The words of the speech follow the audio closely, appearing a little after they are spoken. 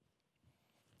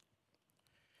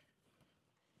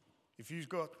If you've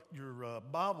got your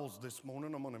Bibles this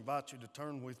morning, I'm going to invite you to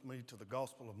turn with me to the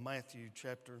Gospel of Mathew,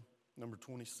 chapter number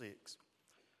 26.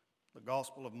 The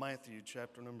Gospel of Matthew,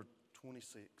 chapter number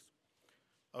 26.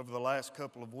 Over the last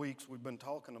couple of weeks, we've been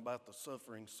talking about the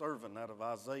suffering servant out of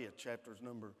Isaiah, chapters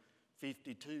number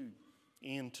 52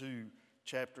 into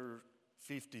chapter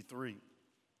 53.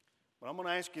 But I'm going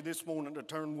to ask you this morning to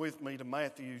turn with me to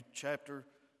Matthew, chapter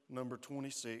number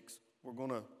 26. We're going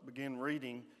to begin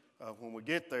reading when we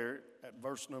get there at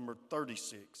verse number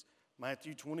 36.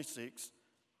 Matthew 26,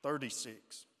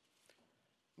 36.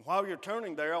 And while you're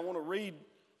turning there, I want to read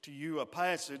to you a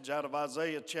passage out of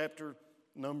Isaiah chapter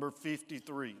number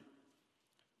 53.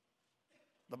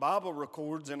 The Bible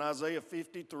records in Isaiah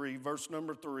 53, verse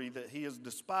number 3, that he is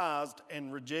despised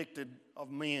and rejected of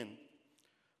men,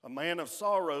 a man of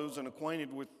sorrows and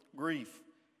acquainted with grief,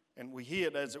 and we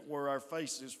hid, as it were, our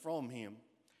faces from him.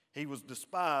 He was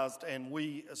despised, and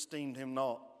we esteemed him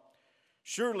not.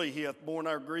 Surely he hath borne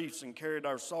our griefs and carried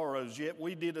our sorrows, yet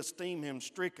we did esteem him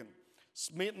stricken,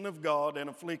 smitten of God, and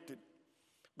afflicted.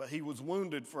 But he was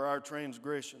wounded for our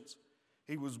transgressions.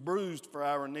 He was bruised for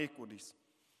our iniquities.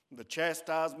 The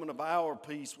chastisement of our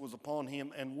peace was upon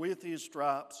him, and with his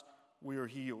stripes we are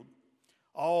healed.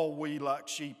 All we like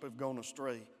sheep have gone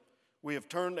astray. We have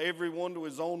turned every one to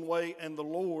his own way, and the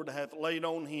Lord hath laid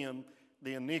on him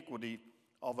the iniquity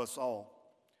of us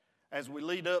all. As we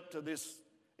lead up to this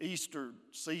Easter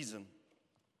season,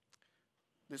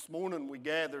 this morning we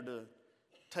gather to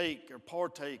take or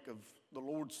partake of the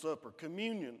Lord's Supper,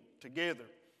 communion together,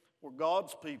 where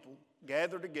God's people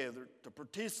gather together to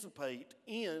participate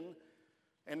in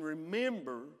and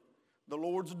remember the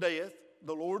Lord's death,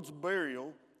 the Lord's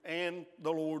burial, and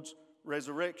the Lord's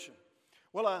resurrection.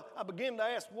 Well, I began to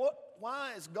ask,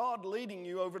 why is God leading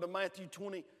you over to Matthew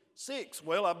 26?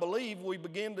 Well, I believe we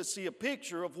begin to see a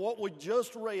picture of what we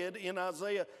just read in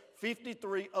Isaiah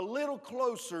 53 a little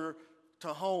closer to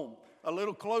home, a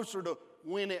little closer to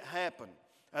when it happened.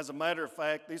 As a matter of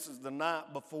fact, this is the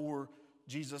night before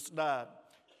Jesus died.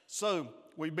 So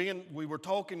we were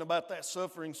talking about that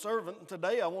suffering servant, and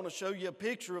today I want to show you a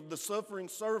picture of the suffering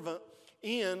servant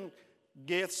in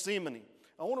Gethsemane.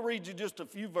 I want to read you just a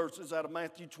few verses out of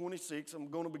Matthew 26. I'm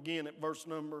going to begin at verse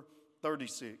number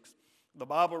 36. The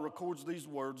Bible records these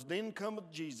words, Then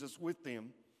cometh Jesus with them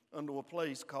unto a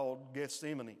place called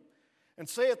Gethsemane, and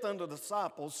saith unto the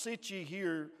disciples, Sit ye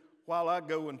here while I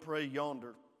go and pray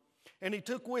yonder. And he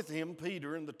took with him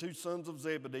Peter and the two sons of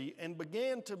Zebedee, and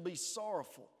began to be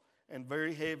sorrowful and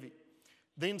very heavy.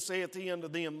 Then saith he unto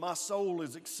them, My soul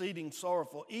is exceeding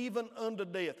sorrowful, even unto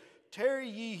death. Tarry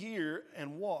ye here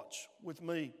and watch with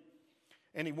me.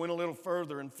 And he went a little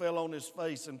further and fell on his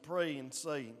face and prayed,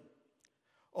 saying,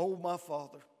 O my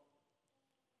Father,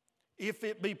 if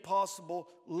it be possible,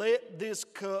 let this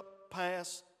cup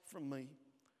pass from me.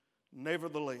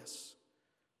 Nevertheless,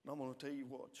 and I'm going to tell you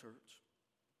what, church,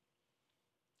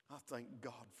 I thank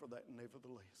God for that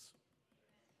nevertheless.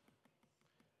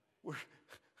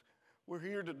 We're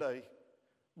here today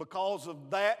because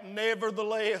of that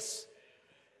nevertheless.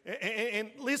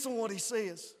 And listen what he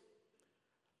says.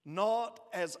 Not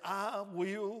as I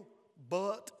will,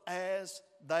 but as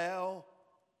thou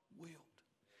wilt.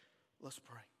 Let's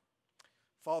pray.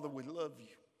 Father, we love you.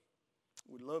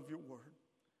 We love your word.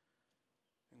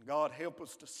 And God, help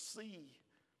us to see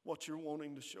what you're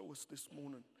wanting to show us this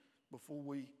morning before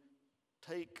we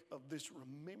take of this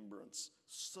remembrance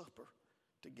supper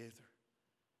together.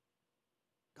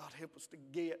 God, help us to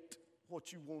get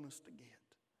what you want us to get.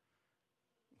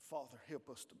 And Father, help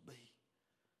us to be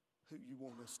who you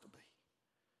want us to be.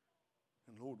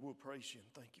 And Lord, we'll praise you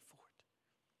and thank you for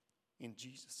it. In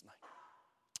Jesus'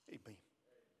 name, amen.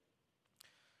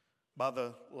 By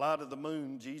the light of the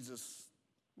moon, Jesus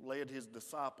led his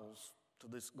disciples to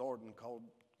this garden called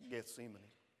Gethsemane.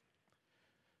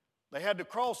 They had to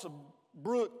cross a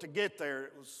brook to get there.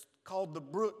 It was called the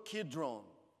brook Kidron.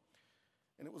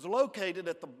 And it was located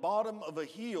at the bottom of a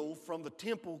hill from the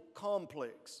temple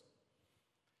complex.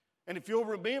 And if you'll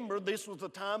remember, this was a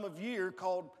time of year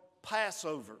called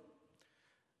Passover.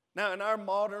 Now, in our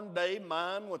modern day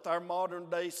mind, with our modern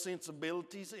day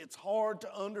sensibilities, it's hard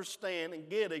to understand and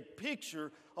get a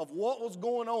picture of what was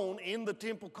going on in the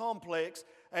temple complex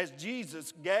as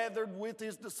Jesus gathered with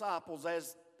his disciples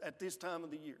at this time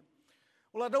of the year.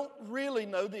 Well, I don't really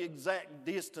know the exact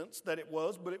distance that it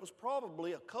was, but it was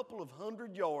probably a couple of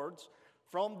 100 yards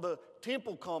from the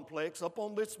temple complex up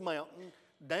on this mountain,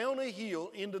 down a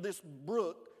hill into this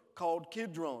brook called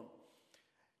Kidron.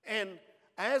 And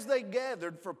as they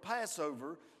gathered for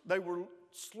Passover, they were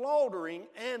slaughtering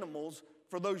animals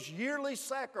for those yearly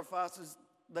sacrifices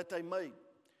that they made.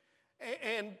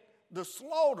 And the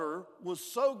slaughter was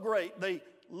so great, they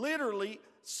literally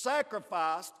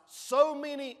sacrificed so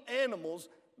many animals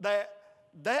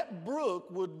that brook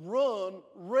would run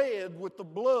red with the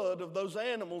blood of those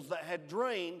animals that had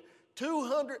drained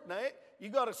 200. Now, you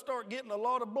got to start getting a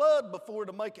lot of blood before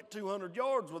to make it 200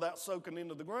 yards without soaking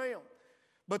into the ground.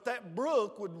 But that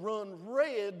brook would run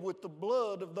red with the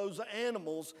blood of those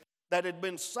animals that had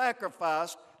been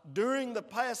sacrificed during the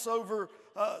Passover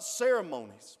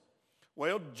ceremonies.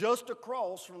 Well, just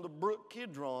across from the brook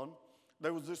Kidron,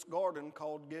 there was this garden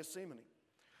called Gethsemane.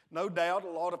 No doubt a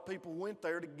lot of people went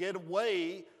there to get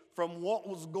away from what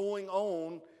was going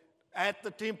on at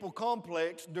the temple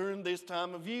complex during this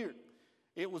time of year.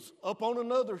 It was up on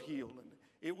another hill, and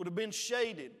it would have been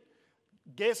shaded.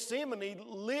 Gethsemane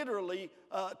literally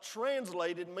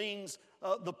translated means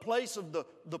the place of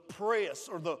the press,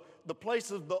 or the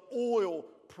place of the oil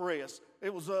press.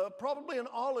 It was probably an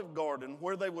olive garden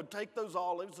where they would take those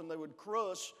olives and they would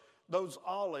crush those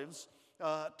olives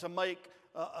to make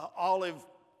olive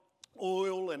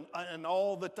oil and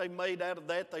all that they made out of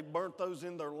that. They burnt those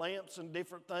in their lamps and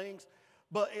different things.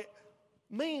 But it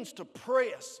means to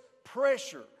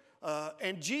pressure.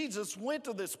 And Jesus went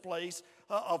to this place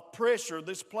of pressure,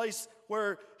 this place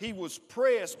where he was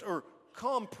pressed or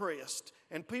compressed.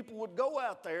 And people would go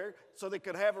out there so they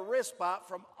could have a respite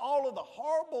from all of the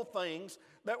horrible things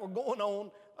that were going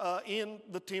on in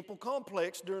the temple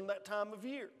complex during that time of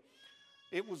year.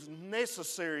 It was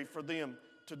necessary for them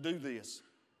to do this.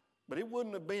 But it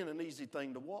wouldn't have been an easy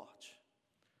thing to watch.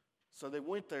 So they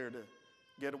went there to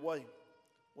get away.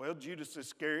 Well, Judas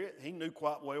Iscariot, he knew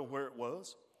quite well where it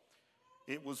was.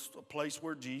 It was a place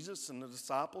where Jesus and the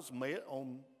disciples met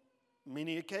on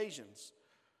many occasions.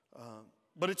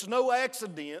 But it's no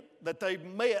accident that they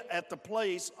met at the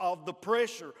place of the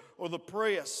pressure or the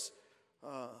press.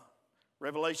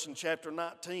 Revelation chapter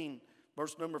 19,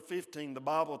 verse number 15, the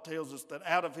Bible tells us that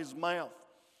out of his mouth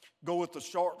goeth a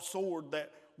sharp sword,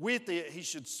 that with it he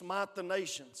should smite the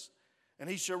nations, and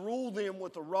he shall rule them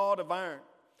with a rod of iron.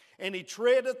 And he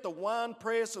treadeth the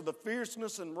winepress of the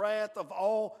fierceness and wrath of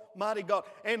Almighty God.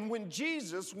 And when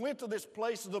Jesus went to this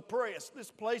place of the press,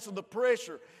 this place of the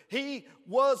pressure, he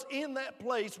was in that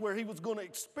place where he was going to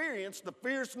experience the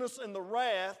fierceness and the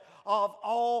wrath of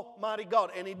Almighty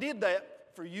God. And he did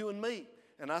that for you and me.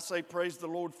 And I say praise the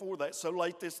Lord for that. So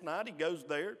late this night he goes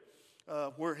there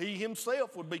where he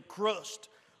himself would be crushed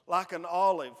like an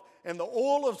olive. And the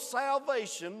oil of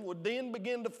salvation would then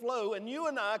begin to flow. And you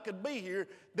and I could be here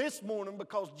this morning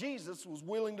because Jesus was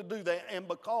willing to do that, and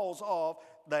because of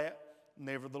that,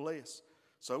 nevertheless.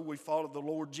 So we followed the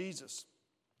Lord Jesus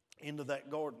into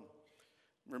that garden.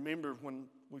 Remember when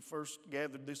we first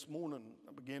gathered this morning,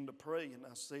 I began to pray and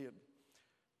I said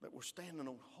that we're standing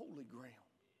on holy ground.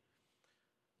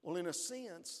 Well, in a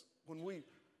sense, when we,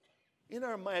 in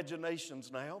our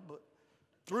imaginations now, but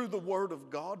through the Word of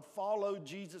God, follow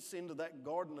Jesus into that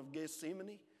Garden of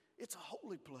Gethsemane, it's a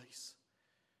holy place.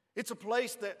 It's a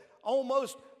place that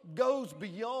almost goes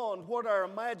beyond what our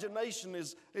imagination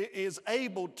is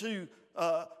able to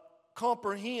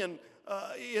comprehend.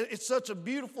 It's such a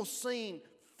beautiful scene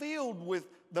filled with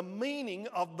the meaning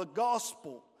of the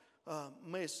gospel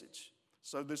message.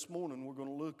 So this morning we're going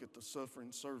to look at the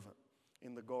suffering servant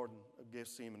in the Garden of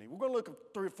Gethsemane. We're going to look at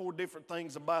 3 or 4 different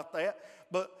things about that,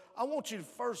 but I want you to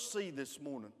first see this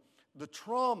morning the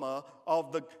trauma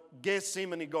of the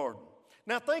Gethsemane garden.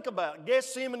 Now think about it,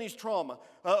 Gethsemane's trauma.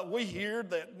 We hear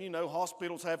that,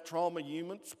 hospitals have trauma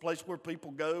units, a place where people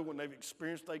go when they've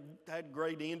experienced, they had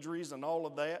great injuries and all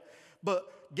of that.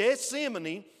 But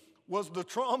Gethsemane was the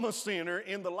trauma center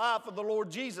in the life of the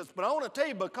Lord Jesus. But I want to tell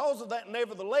you, because of that,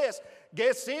 nevertheless,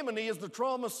 Gethsemane is the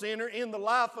trauma center in the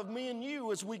life of me and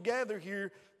you as we gather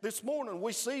here this morning.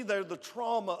 We see there the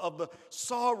trauma of the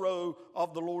sorrow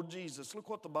of the Lord Jesus. Look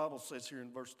what the Bible says here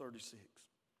in verse 36.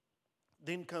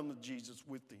 Then cometh Jesus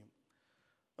with them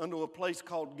unto a place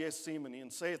called Gethsemane,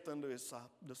 and saith unto his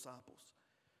disciples,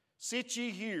 Sit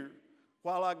ye here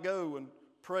while I go and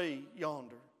pray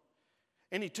yonder.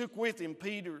 And he took with him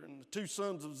Peter and the 2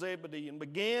 sons of Zebedee, and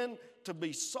began to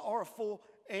be sorrowful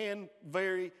and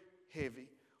very heavy.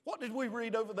 What did we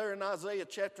read over there in Isaiah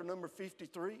chapter number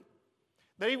 53?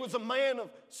 That he was a man of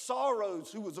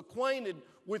sorrows who was acquainted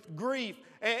with grief.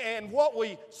 And what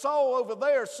we saw over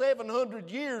there 700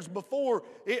 years before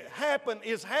it happened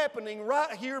is happening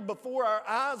right here before our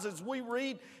eyes as we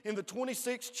read in the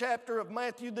 26th chapter of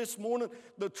Matthew this morning,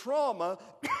 the trauma,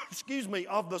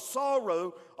 of the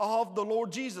sorrow of the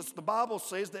Lord Jesus. The Bible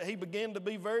says that he began to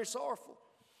be very sorrowful.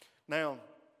 Now,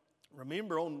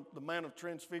 remember on the Mount of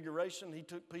Transfiguration, he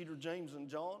took Peter, James, and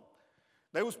John.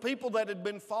 There was people that had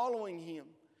been following him.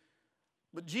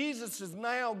 But Jesus is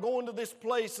now going to this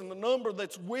place, and the number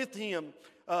that's with him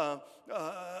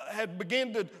had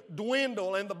begun to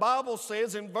dwindle. And the Bible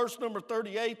says in verse number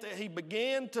 38 that he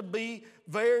began to be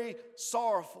very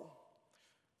sorrowful.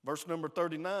 Verse number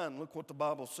 39, look what the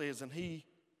Bible says. And he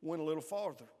went a little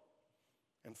farther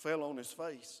and fell on his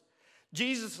face.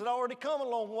 Jesus had already come a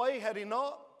long way, had he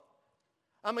not?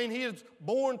 I mean, he was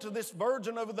born to this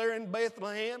virgin over there in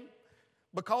Bethlehem.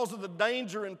 Because of the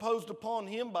danger imposed upon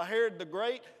him by Herod the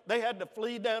Great, they had to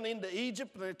flee down into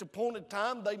Egypt. And at the appointed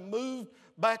time, they moved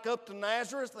back up to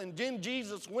Nazareth. And then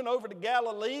Jesus went over to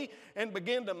Galilee and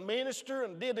began to minister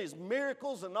and did his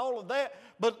miracles and all of that.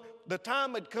 But the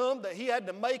time had come that he had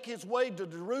to make his way to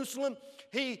Jerusalem.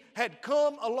 He had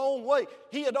come a long way.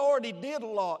 He had already did a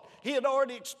lot. He had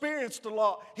already experienced a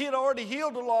lot. He had already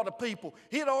healed a lot of people.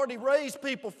 He had already raised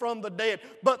people from the dead.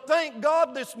 But thank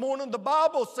God this morning the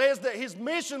Bible says that his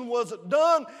mission wasn't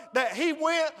done, that he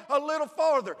went a little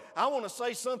farther. I want to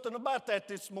say something about that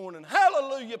this morning.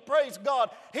 Hallelujah, praise God.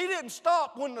 He didn't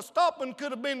stop when the stopping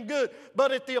could have been good.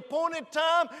 But at the appointed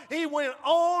time, he went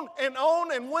on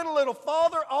and went a little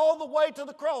farther all the way to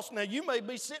the cross. Now you may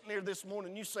be sitting here this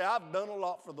morning and you say, I've done a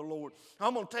lot for the Lord.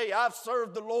 I'm going to tell you, I've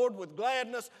served the Lord with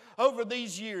gladness over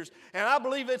these years. And I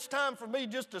believe it's time for me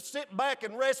just to sit back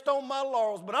and rest on my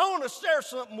laurels. But I want to share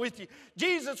something with you.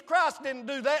 Jesus Christ didn't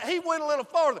do that. He went a little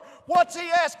farther. What's he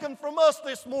asking from us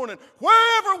this morning?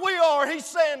 Wherever we are, he's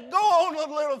saying, go on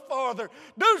a little farther.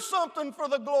 Do something for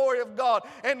the glory of God.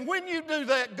 And when you do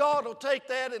that, God will take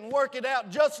that and work it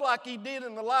out just like he did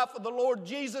in the life of the Lord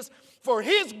Jesus for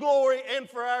his glory and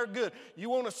for our good.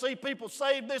 You want to see people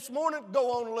saved this morning?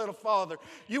 Go on a little farther.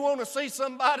 You want to see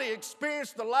somebody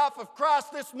experience the life of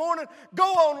Christ this morning? Go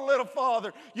on a little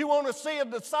farther. You want to see a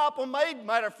disciple made?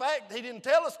 Matter of fact, he didn't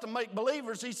tell us to make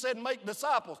believers. He said make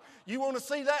disciples. You want to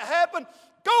see that happen?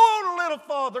 Go on a little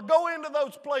farther. Go into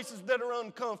those places that are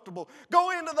uncomfortable.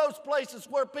 Go into those places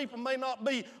where people may not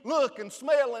be look and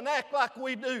smell and act like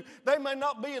we do. They may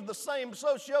not be of the same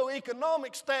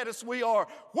socioeconomic status we are.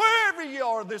 Wherever you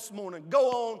are this morning,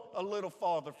 go on a little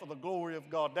farther for the glory of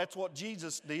God. That's what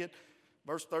Jesus did.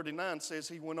 Verse 39 says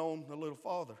he went on a little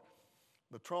farther.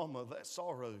 The trauma of that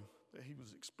sorrow that he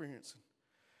was experiencing.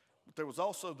 But there was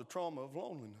also the trauma of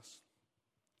loneliness.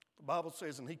 The Bible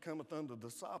says, and he cometh unto the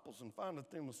disciples and findeth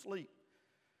them asleep,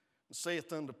 and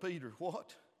saith unto Peter,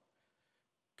 what?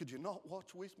 Could you not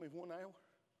watch with me 1 hour?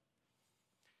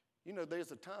 You know,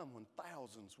 there's a time when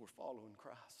thousands were following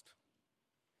Christ.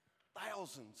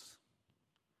 Thousands.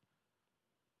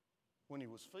 When he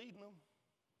was feeding them.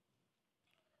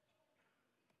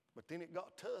 But then it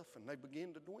got tough and they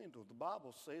began to dwindle. The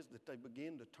Bible says that they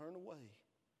began to turn away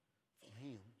from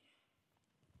him.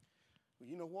 Well,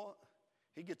 you know what?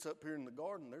 He gets up here in the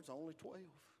garden, there's only 12.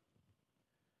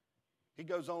 He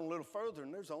goes on a little further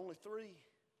and there's only 3.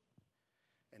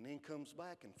 And then comes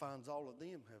back and finds all of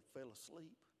them have fell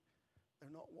asleep. They're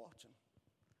not watching.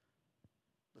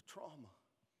 The trauma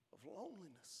of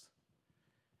loneliness.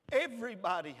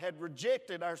 Everybody had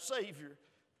rejected our Savior.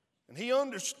 And he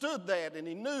understood that and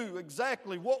he knew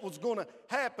exactly what was going to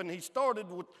happen. He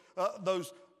started with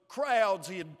those crowds.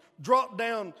 He had dropped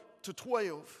down to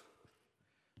 12.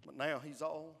 But now he's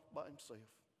all by himself.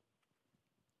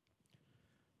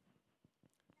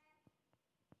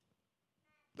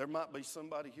 There might be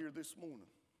somebody here this morning,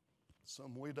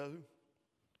 some widow,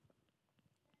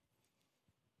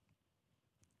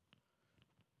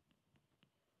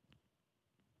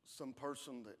 some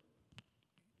person that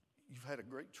you've had a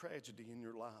great tragedy in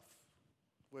your life,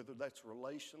 whether that's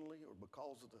relationally or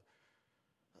because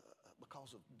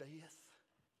of death,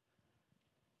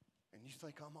 and you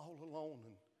think I'm all alone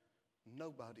and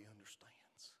nobody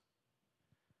understands.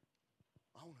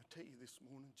 I want to tell you this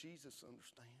morning, Jesus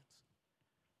understands.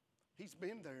 He's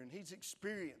been there and he's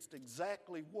experienced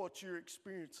exactly what you're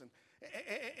experiencing.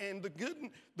 And the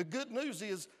good news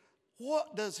is,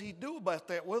 what does he do about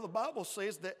that? Well, the Bible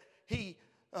says that he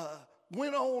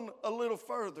went on a little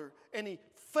further and he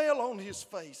fell on his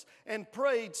face and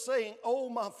prayed, saying, "Oh,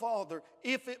 my Father,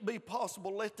 if it be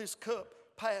possible, let this cup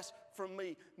pass from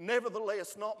me.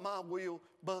 Nevertheless, not my will,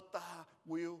 but thy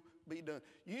will be done."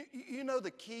 You know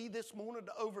the key this morning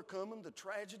to overcoming the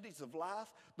tragedies of life,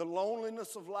 the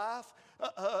loneliness of life,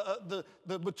 the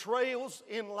betrayals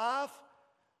in life?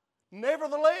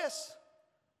 Nevertheless,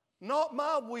 not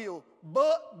my will,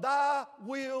 but thy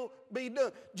will be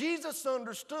done. Jesus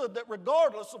understood that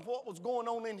regardless of what was going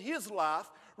on in his life,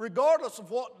 regardless of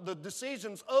what the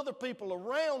decisions other people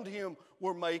around him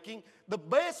were making, the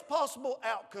best possible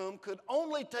outcome could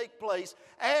only take place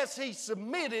as he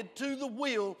submitted to the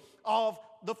will of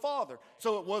the Father.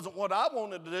 So it wasn't what I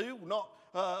wanted to do, not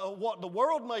what the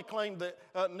world may claim that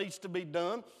needs to be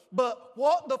done, but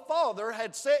what the Father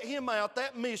had set him out,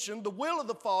 that mission, the will of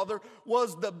the Father,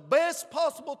 was the best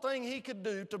possible thing he could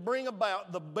do to bring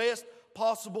about the best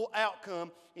possible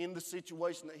outcome in the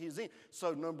situation that he's in.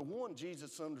 So number one,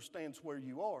 Jesus understands where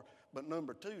you are, but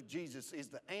number two, Jesus is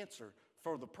the answer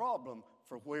for the problem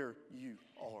for where you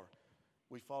are.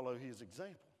 We follow his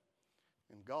example,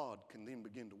 and God can then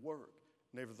begin to work.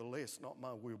 Nevertheless, not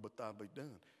my will, but thy be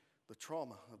done. The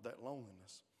trauma of that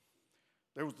loneliness.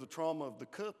 There was the trauma of the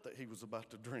cup that he was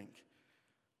about to drink.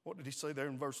 What did he say there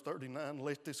in verse 39?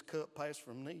 Let this cup pass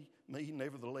from me,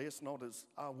 nevertheless, not as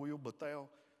I will,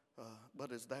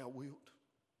 but as thou wilt.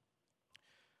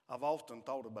 I've often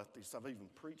thought about this. I've even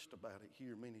preached about it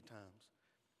here many times.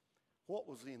 What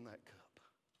was in that cup?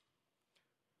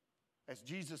 As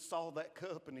Jesus saw that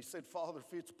cup and he said, Father,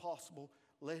 if it's possible,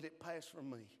 let it pass from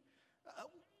me.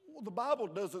 Well, the Bible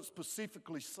doesn't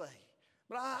specifically say,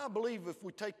 but I believe if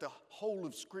we take the whole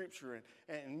of Scripture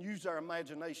and use our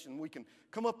imagination, we can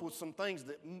come up with some things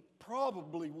that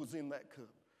probably was in that cup.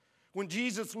 When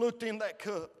Jesus looked in that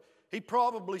cup, he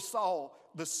probably saw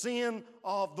the sin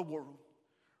of the world.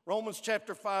 Romans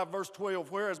chapter 5, verse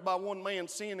 12, whereas by one man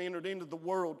sin entered into the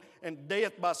world, and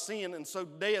death by sin, and so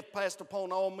death passed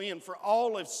upon all men, for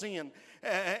all have sinned.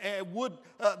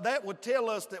 That would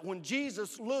tell us that when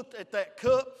Jesus looked at that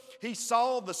cup, he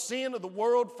saw the sin of the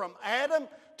world from Adam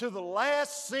to the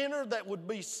last sinner that would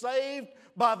be saved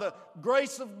by the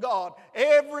grace of God.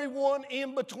 Everyone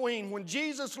in between. When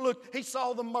Jesus looked, he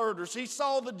saw the murders, he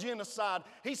saw the genocide,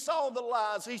 he saw the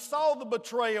lies, he saw the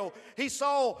betrayal, he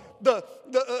saw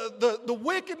the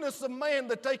wickedness of man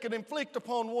that they could inflict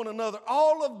upon one another.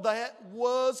 All of that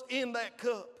was in that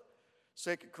cup.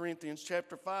 2 Corinthians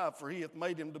chapter 5, for he hath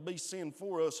made him to be sin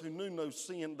for us who knew no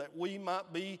sin, that we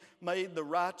might be made the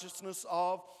righteousness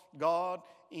of God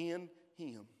in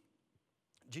him.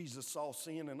 Jesus saw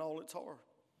sin in all its horror.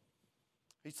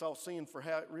 He saw sin for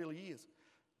how it really is.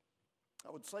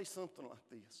 I would say something like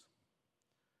this.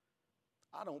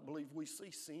 I don't believe we see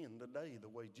sin today the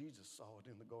way Jesus saw it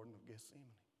in the Garden of Gethsemane.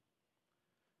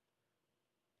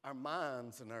 Our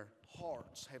minds and our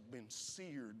hearts have been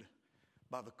seared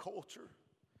by the culture,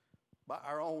 by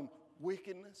our own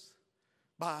wickedness,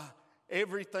 by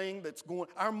everything that's going.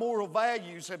 Our moral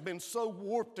values have been so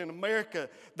warped in America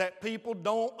that people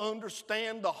don't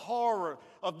understand the horror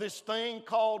of this thing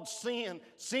called sin.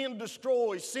 Sin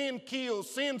destroys, sin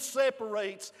kills, sin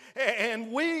separates,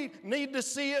 and we need to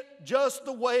see it just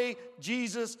the way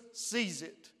Jesus sees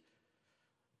it.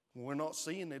 When we're not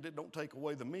seeing it, it don't take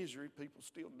away the misery. People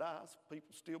still die,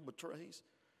 people still betrays.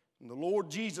 And the Lord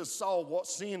Jesus saw what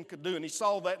sin could do, and he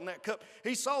saw that in that cup.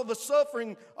 He saw the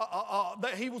suffering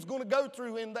that he was going to go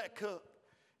through in that cup.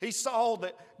 He saw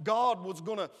that God was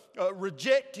going to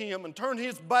reject him and turn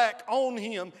his back on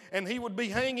him, and he would be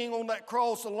hanging on that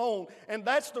cross alone. And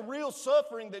that's the real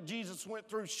suffering that Jesus went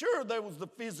through. Sure, there was the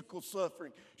physical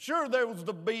suffering. Sure, there was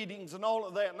the beatings and all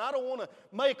of that. And I don't want to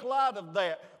make light of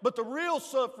that. But the real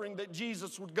suffering that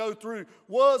Jesus would go through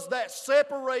was that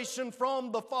separation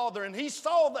from the Father. And he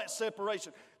saw that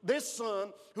separation. This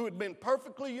Son, who had been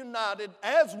perfectly united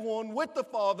as one with the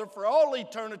Father for all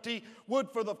eternity, would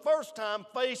for the first time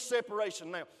face separation.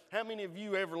 Now, how many of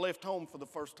you ever left home for the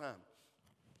first time?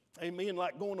 Amen,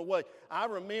 like going away. I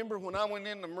remember when I went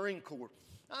in the Marine Corps.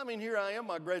 I mean, here I am,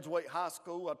 I graduate high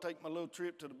school, I take my little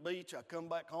trip to the beach, I come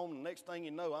back home, and the next thing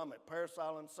you know, I'm at Parris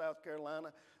Island, South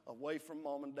Carolina, away from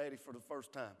Mom and Daddy for the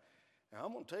first time. Now,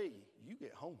 I'm going to tell you, you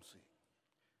get homesick.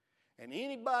 And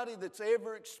anybody that's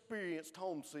ever experienced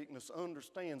homesickness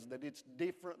understands that it's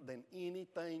different than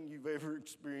anything you've ever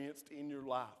experienced in your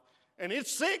life. And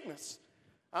it's sickness.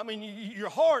 I mean, your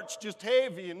heart's just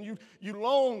heavy and you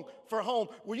long for home.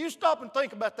 Well, you stop and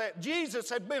think about that. Jesus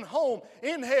had been home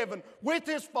in heaven with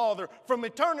his Father from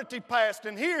eternity past.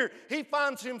 And here he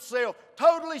finds himself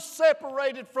totally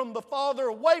separated from the Father,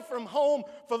 away from home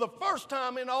for the first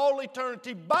time in all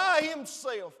eternity by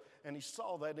himself. And he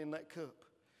saw that in that cup.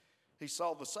 He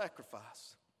saw the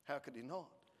sacrifice. How could he not?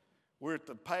 We're at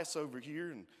the Passover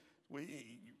here, and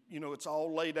it's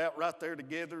all laid out right there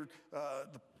together,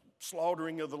 the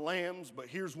slaughtering of the lambs. But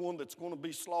here's one that's going to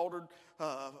be slaughtered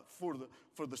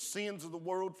for the sins of the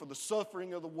world, for the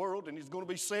suffering of the world, and he's going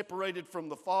to be separated from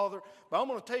the Father. But I'm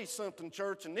going to tell you something,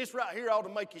 church, and this right here ought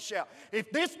to make you shout.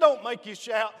 If this don't make you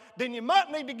shout, then you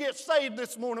might need to get saved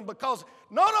this morning, because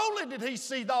not only did he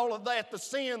see all of that, the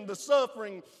sin, the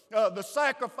suffering, the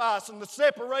sacrifice, and the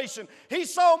separation, he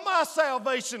saw my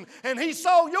salvation, and he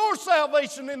saw your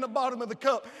salvation in the bottom of the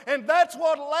cup. And that's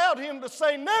what allowed him to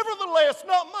say, nevertheless,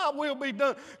 not my thy will be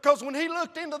done. Because when he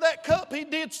looked into that cup, he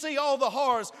did see all the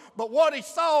horrors. But what he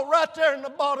saw right there in the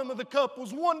bottom of the cup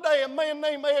was one day a man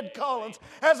named Ed Collins,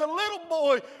 as a little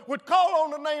boy, would call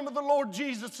on the name of the Lord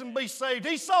Jesus and be saved.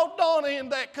 He saw Donna in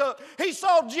that cup. He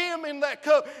saw Jim in that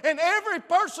cup. And every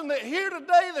person that here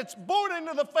today that's born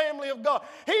into the family of God,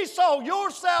 he saw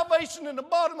your salvation in the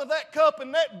bottom of that cup,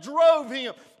 and that drove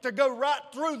him to go right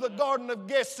through the Garden of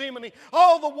Gethsemane,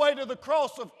 all the way to the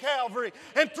cross of Calvary,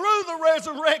 and through the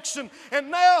resurrection.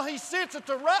 And now he sits at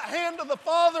the right hand of the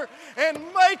Father and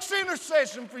makes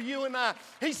intercession for you and I.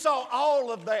 He saw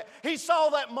all of that. He saw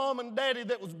that mom and daddy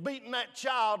that was beating that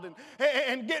child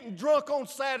and getting drunk on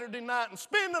Saturday night and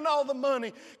spending all the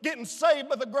money, getting saved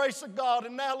by the grace of God.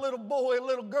 And now little boy and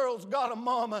little girl's got a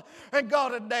mama and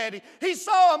got a daddy. He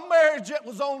saw a marriage that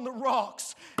was on the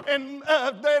rocks, and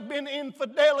there'd been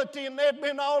infidelity, and there'd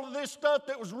been all of this stuff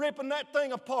that was ripping that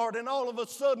thing apart, and all of a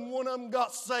sudden one of them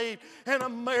got saved and a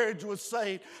marriage was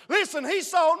saved. Listen, he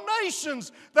saw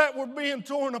nations that were being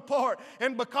torn apart,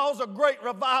 and because a great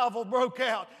revival broke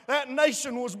out, that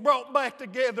nation was brought back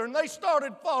together, and they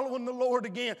started following the Lord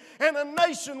again, and a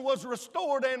nation was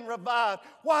restored and revived.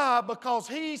 Why? Because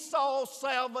he saw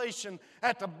salvation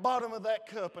at the bottom of that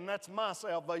cup, and that's my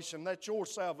salvation. That's your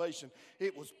salvation.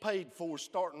 It was paid for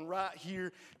starting right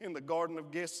here in the Garden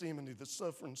of Gethsemane, the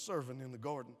suffering servant in the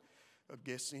Garden of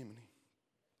Gethsemane.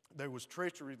 There was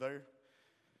treachery there.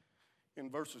 In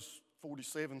verses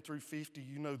 47 through 50,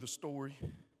 you know the story.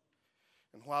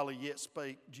 And while he yet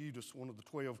spake, Judas, one of the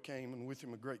 12, came, and with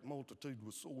him a great multitude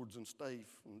with swords and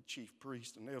staves from the chief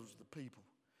priests and elders of the people.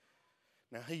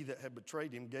 Now he that had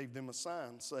betrayed him gave them a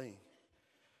sign, saying,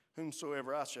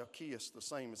 Whomsoever I shall kiss, the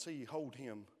same as he, hold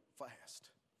him fast.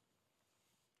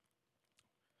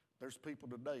 There's people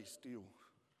today still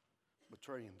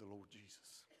betraying the Lord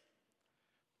Jesus.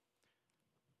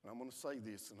 And I'm going to say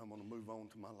this, and I'm going to move on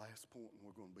to my last point, and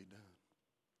we're going to be done.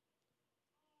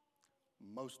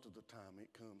 Most of the time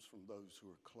it comes from those who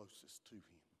are closest to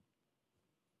him.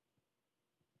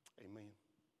 Amen.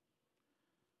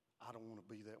 I don't want to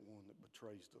be that one that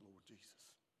betrays the Lord Jesus.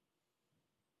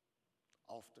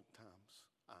 Oftentimes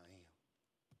I am.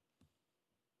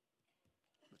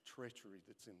 The treachery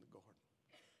that's in the garden.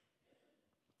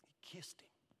 He kissed him.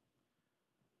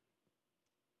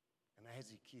 And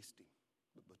as he kissed him,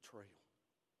 the betrayal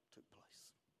took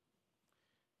place.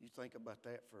 You think about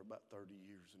that for about 30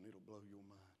 years and it'll blow your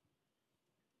mind.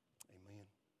 Amen.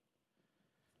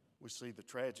 We see the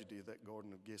tragedy of that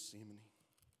Garden of Gethsemane.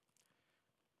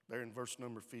 There in verse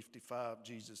number 55,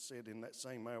 Jesus said, In that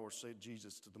same hour said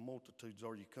Jesus to the multitudes,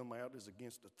 Are you come out as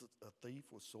against a thief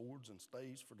with swords and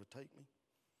staves for to take me?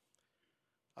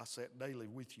 I sat daily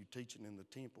with you teaching in the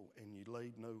temple, and you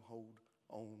laid no hold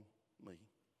on me.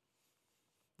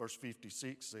 Verse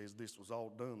 56 says, This was all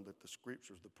done that the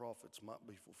scriptures, the prophets, might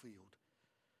be fulfilled.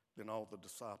 Then all the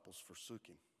disciples forsook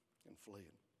him and fled.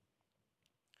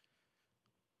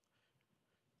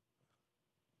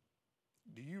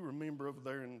 Do you remember over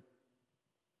there in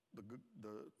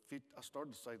I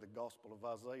started to say the Gospel of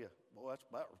Isaiah. Boy,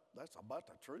 that's about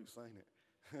the truth, ain't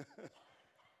it?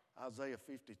 Isaiah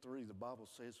 53, the Bible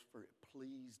says, For it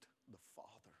pleased the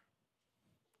Father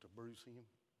to bruise him.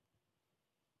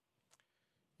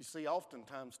 You see,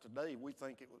 oftentimes today we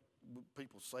think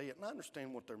people say it, and I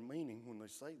understand what they're meaning when they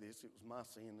say this. It was my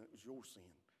sin, it was your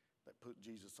sin that put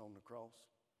Jesus on the cross.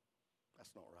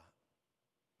 That's not right.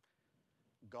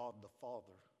 God the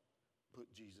Father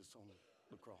put Jesus on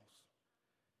the cross.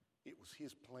 It was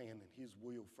his plan and his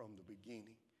will from the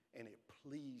beginning, and it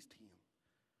pleased him.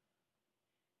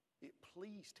 It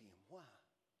pleased him. Why?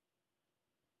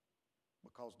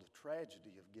 Because the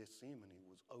tragedy of Gethsemane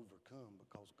was overcome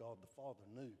because God the Father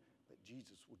knew that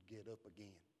Jesus would get up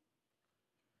again.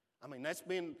 I mean, that's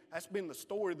been the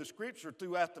story of the Scripture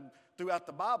throughout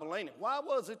the Bible, ain't it? Why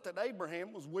was it that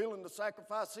Abraham was willing to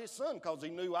sacrifice his son? Because he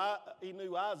knew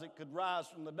Isaac could rise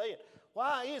from the dead.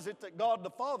 Why is it that God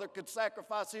the Father could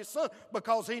sacrifice his son?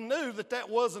 Because he knew that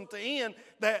wasn't the end,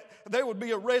 that there would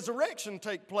be a resurrection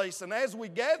take place. And as we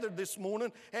gathered this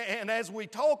morning, and as we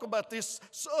talk about this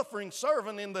suffering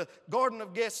servant in the Garden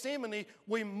of Gethsemane,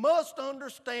 we must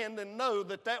understand and know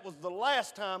that was the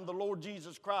last time the Lord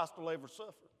Jesus Christ will ever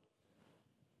suffer.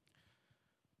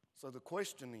 So the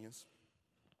question is,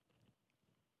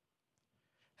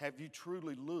 have you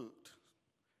truly looked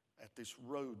at this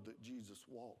road that Jesus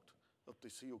walked up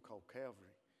this hill called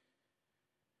Calvary,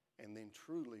 and then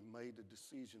truly made a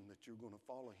decision that you're going to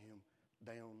follow him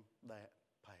down that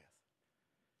path?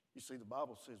 You see, the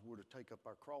Bible says we're to take up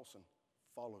our cross and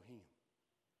follow him.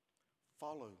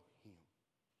 Follow him.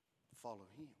 Follow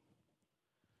him.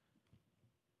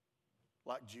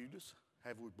 Like Judas,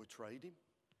 Have we betrayed Him?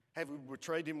 Have we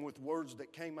betrayed Him with words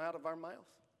that came out of our mouth?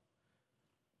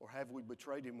 Or have we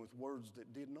betrayed Him with words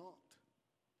that did not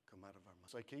come out of our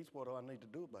mouth? Say, Keith, what do I need to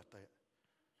do about that?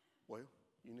 Well,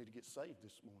 you need to get saved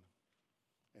this morning.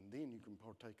 And then you can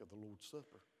partake of the Lord's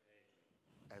Supper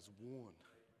as one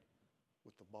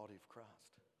with the body of Christ.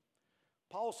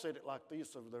 Paul said it like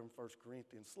this over there in 1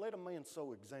 Corinthians. Let a man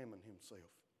so examine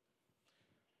himself.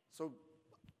 So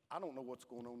I don't know what's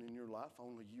going on in your life,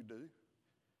 only you do.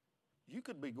 You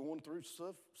could be going through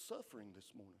suffering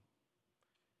this morning,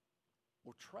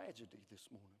 or tragedy this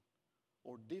morning,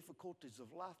 or difficulties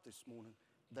of life this morning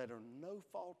that are no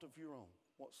fault of your own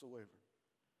whatsoever.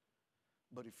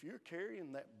 But if you're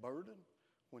carrying that burden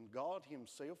when God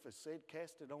Himself has said,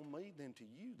 cast it on me, then to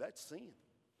you that's sin.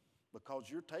 Because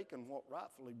you're taking what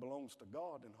rightfully belongs to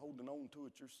God and holding on to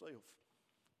it yourself.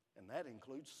 And that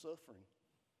includes suffering.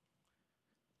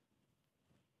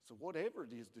 So whatever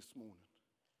it is this morning,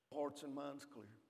 hearts and minds clear.